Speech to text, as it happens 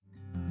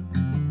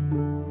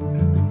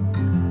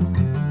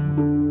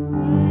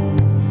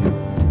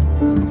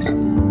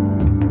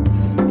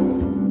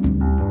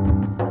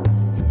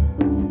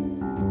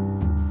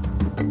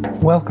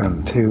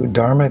Welcome to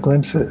Dharma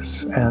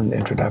Glimpses, an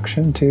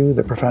introduction to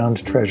the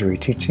profound treasury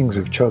teachings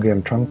of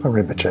Chogyam Trungpa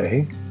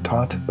Rinpoche,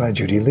 taught by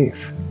Judy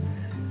Leaf.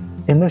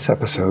 In this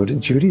episode,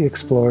 Judy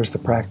explores the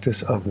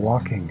practice of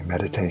walking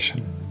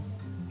meditation.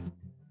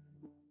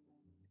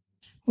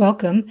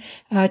 Welcome.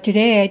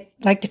 Today I'd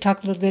like to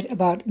talk a little bit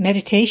about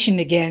meditation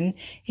again.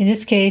 In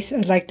this case,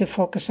 I'd like to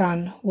focus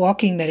on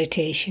walking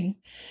meditation.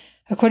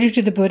 According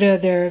to the Buddha,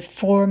 there are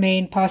four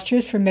main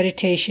postures for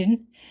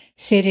meditation: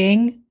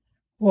 sitting,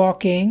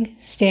 walking,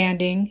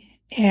 standing,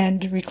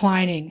 and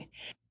reclining.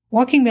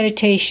 Walking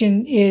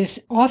meditation is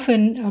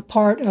often a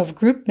part of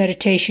group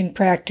meditation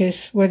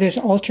practice where there's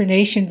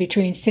alternation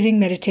between sitting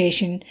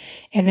meditation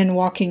and then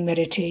walking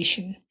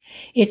meditation.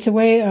 It's a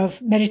way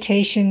of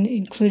meditation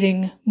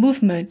including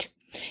movement,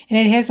 and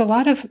it has a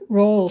lot of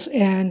roles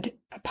and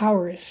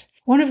powers.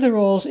 One of the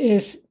roles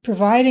is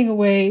providing a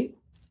way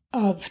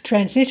of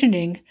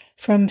transitioning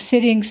from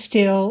sitting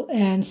still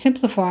and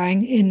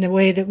simplifying in the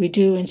way that we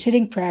do in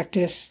sitting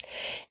practice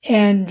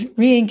and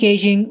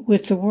re-engaging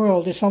with the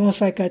world. It's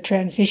almost like a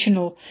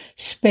transitional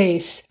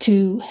space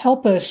to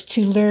help us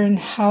to learn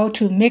how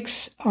to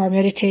mix our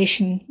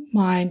meditation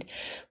mind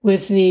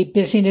with the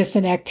busyness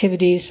and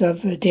activities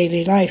of the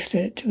daily life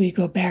that we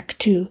go back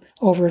to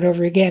over and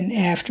over again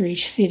after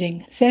each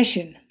sitting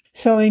session.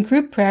 So in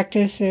group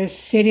practice, there's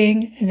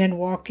sitting and then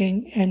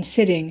walking and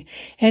sitting.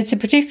 And it's a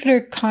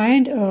particular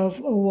kind of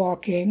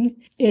walking.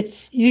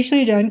 It's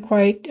usually done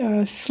quite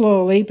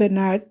slowly, but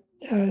not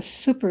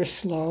super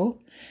slow.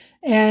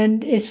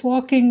 And it's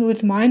walking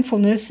with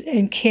mindfulness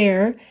and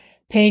care,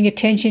 paying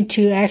attention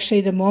to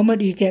actually the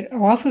moment you get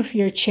off of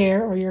your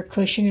chair or your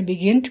cushion and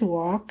begin to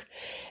walk.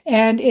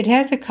 And it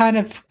has a kind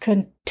of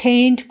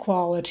contained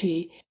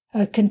quality.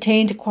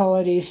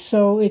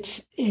 So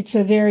it's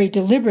a very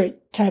deliberate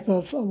type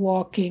of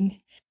walking,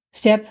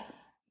 step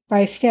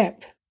by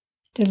step,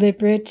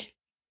 deliberate,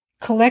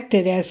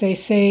 collected, as they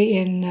say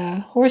in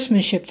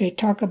horsemanship. They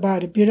talk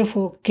about a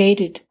beautiful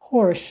gaited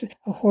horse,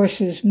 a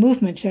horse's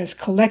movements as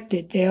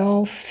collected. They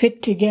all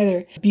fit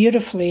together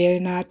beautifully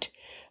and not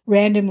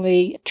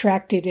randomly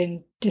attracted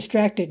and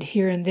distracted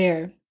here and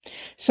there.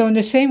 So in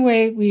the same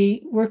way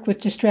we work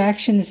with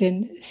distractions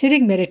in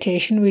sitting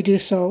meditation, we do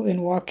so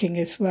in walking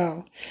as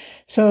well.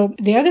 So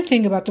the other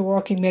thing about the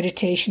walking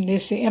meditation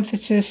is the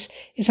emphasis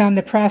is on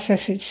the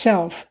process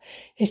itself.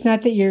 It's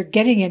not that you're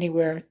getting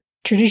anywhere.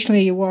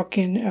 Traditionally, you walk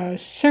in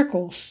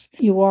circles.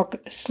 You walk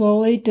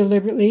slowly,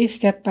 deliberately,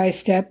 step by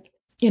step,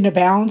 in a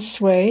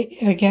balanced way.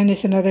 Again,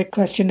 it's another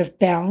question of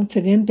balance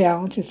and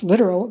imbalance. It's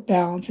literal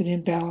balance and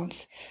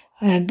imbalance.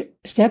 And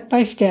step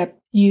by step,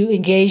 you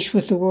engage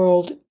with the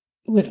world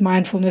with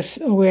mindfulness,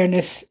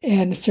 awareness,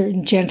 and a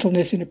certain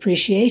gentleness and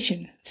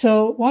appreciation.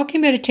 So walking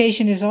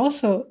meditation is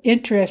also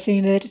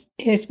interesting that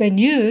it has been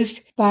used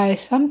by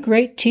some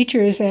great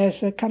teachers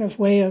as a kind of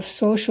way of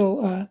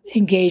social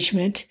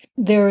engagement.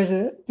 There was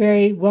a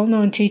very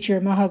well-known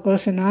teacher,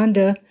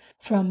 Mahagosananda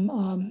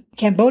from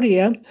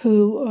Cambodia,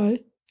 who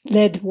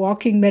led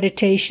walking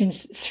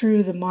meditations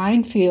through the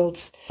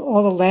minefields,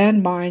 all the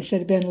landmines that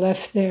had been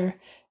left there,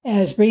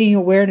 as bringing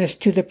awareness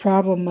to the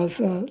problem of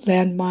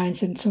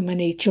landmines and so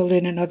many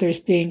children and others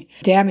being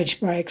damaged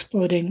by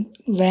exploding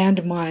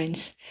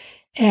landmines.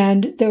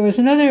 And there was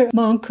another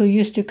monk who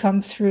used to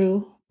come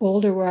through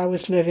Boulder where I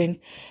was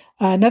living,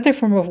 another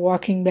form of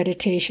walking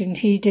meditation.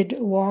 He did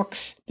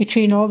walks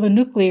between all the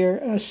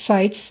nuclear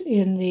sites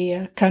in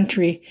the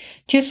country,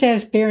 just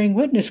as bearing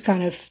witness,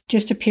 kind of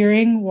just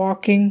appearing,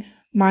 walking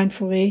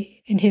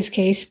mindfully, in his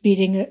case,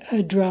 beating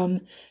a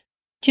drum,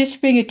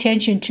 just bring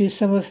attention to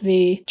some of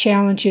the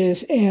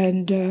challenges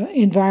and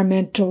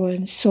environmental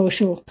and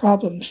social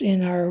problems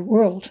in our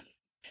world.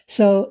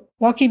 So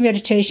walking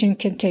meditation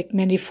can take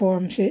many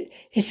forms.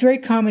 It's very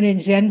common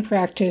in Zen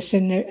practice,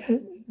 and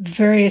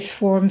various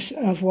forms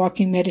of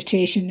walking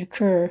meditation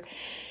occur.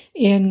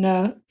 In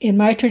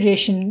my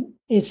tradition,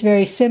 it's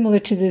very similar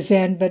to the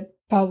Zen, but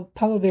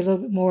probably a little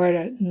bit more at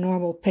a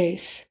normal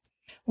pace.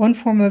 One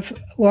form of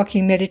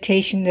walking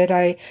meditation that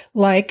I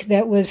like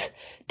that was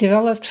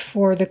developed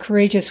for the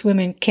Courageous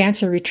Women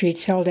Cancer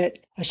Retreats held at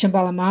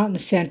Shambhala Mountain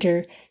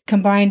Center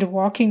combined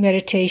walking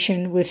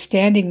meditation with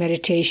standing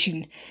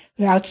meditation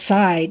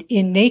outside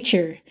in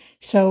nature.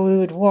 So we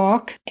would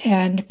walk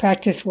and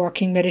practice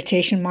walking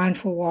meditation,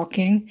 mindful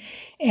walking,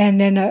 and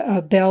then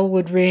a bell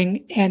would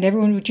ring and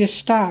everyone would just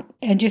stop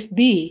and just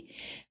be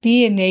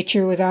in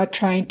nature without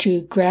trying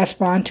to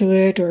grasp onto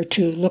it or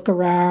to look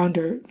around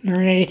or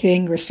learn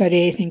anything or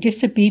study anything,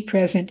 just to be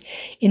present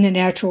in the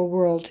natural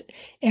world.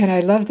 And I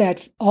love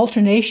that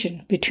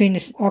alternation between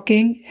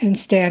walking and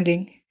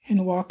standing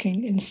and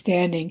walking and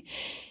standing,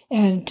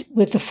 and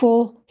with the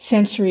full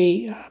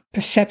sensory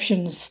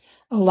perceptions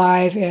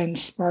alive and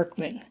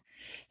sparkling.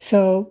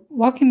 So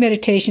walking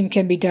meditation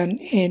can be done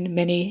in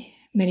many,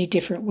 many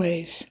different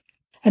ways.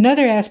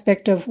 Another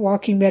aspect of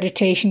walking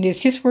meditation is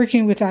just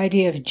working with the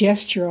idea of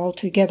gesture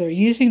altogether,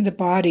 using the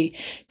body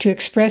to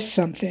express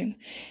something.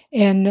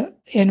 And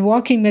in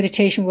walking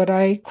meditation, what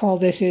I call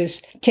this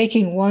is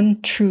taking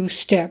one true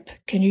step.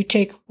 Can you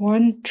take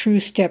one true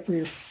step where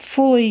you're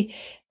fully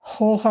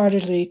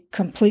wholeheartedly,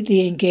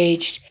 completely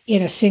engaged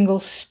in a single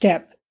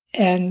step.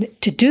 And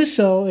to do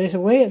so is a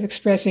way of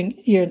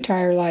expressing your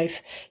entire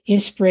life,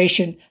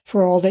 inspiration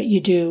for all that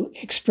you do,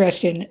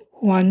 expressed in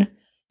one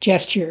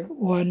gesture,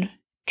 one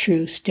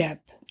true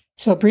step.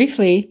 So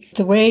briefly,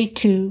 the way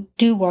to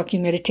do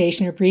walking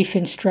meditation, or brief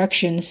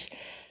instructions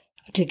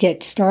to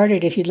get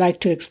started if you'd like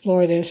to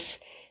explore this,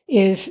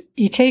 is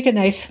you take a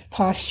nice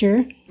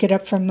posture, get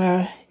up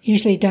from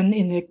usually done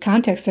in the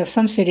context of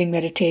some sitting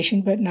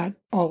meditation, but not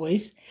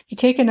always. You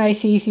take a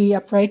nice, easy,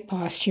 upright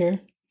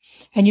posture,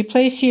 and you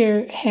place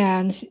your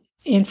hands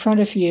in front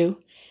of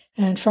you,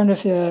 in front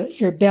of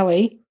your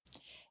belly,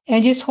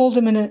 and just hold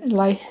them in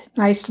a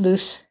nice,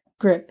 loose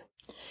grip.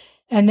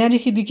 And then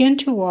as you begin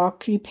to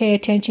walk, you pay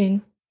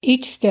attention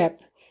each step,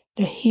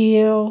 the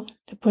heel,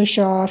 the push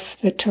off,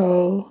 the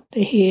toe,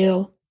 the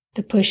heel,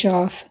 the push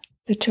off,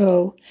 the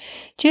toe,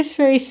 just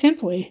very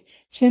simply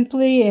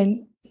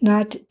and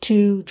not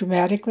too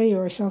dramatically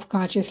or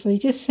self-consciously,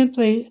 just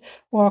simply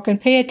walk and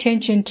pay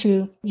attention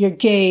to your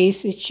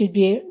gaze. It should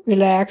be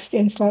relaxed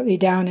and slightly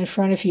down in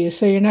front of you.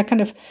 So you're not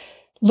kind of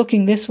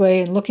looking this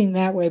way and looking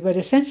that way, but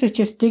a sense of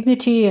just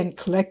dignity and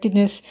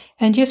collectedness,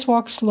 and just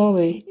walk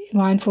slowly,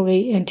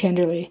 mindfully, and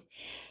tenderly.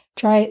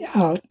 Try it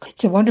out.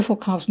 It's a wonderful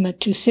complement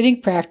to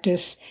sitting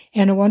practice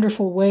and a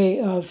wonderful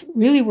way of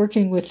really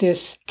working with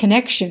this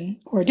connection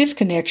or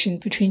disconnection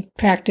between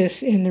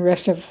practice and the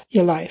rest of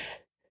your life.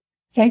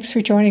 Thanks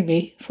for joining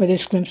me for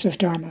this glimpse of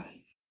Dharma.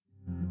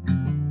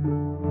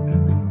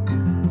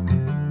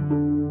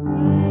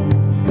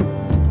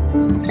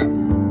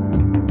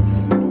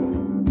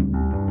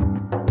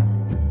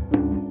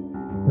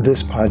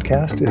 This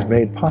podcast is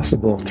made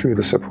possible through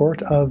the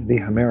support of the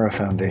Hemera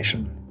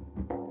Foundation.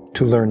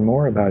 To learn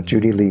more about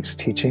Judy Leaf's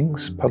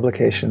teachings,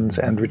 publications,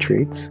 and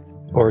retreats,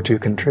 or to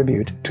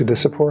contribute to the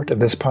support of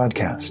this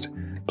podcast,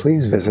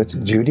 please visit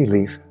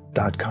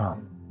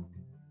judyleaf.com.